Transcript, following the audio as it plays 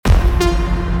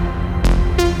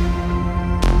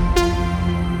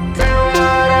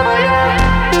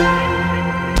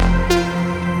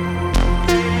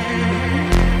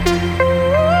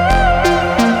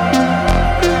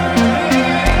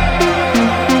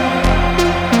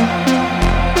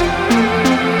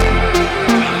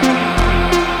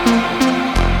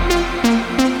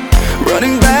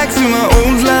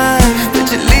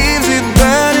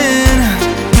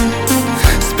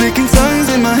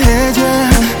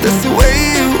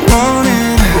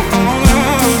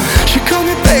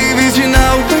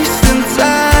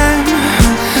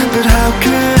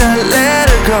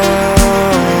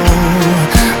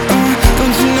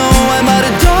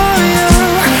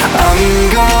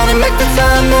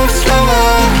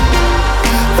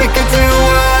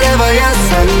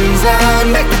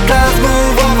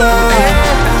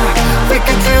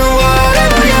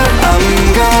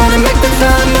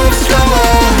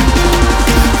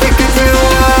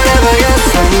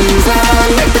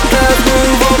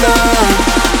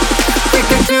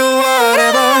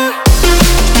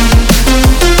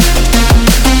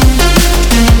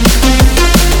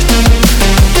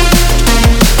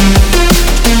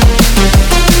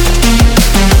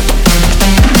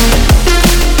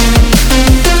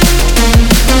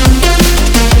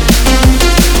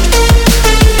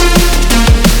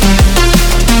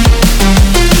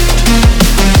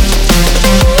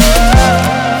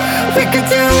could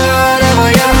do whatever,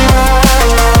 yeah.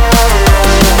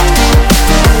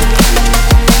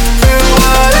 Do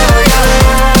whatever, yeah.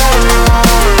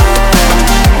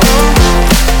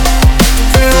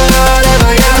 Do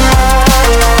whatever, yeah.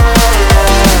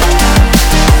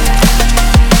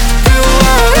 Do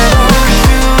whatever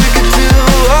we could do,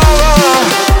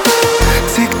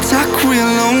 Tick-tock, we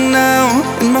alone now,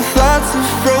 and my thoughts are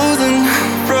frozen,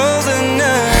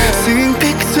 yeah. Seeing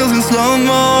pixels in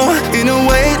slow-mo, in a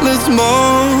weightless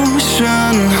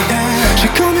motion. She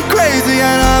called me crazy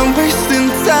and I'm wasted.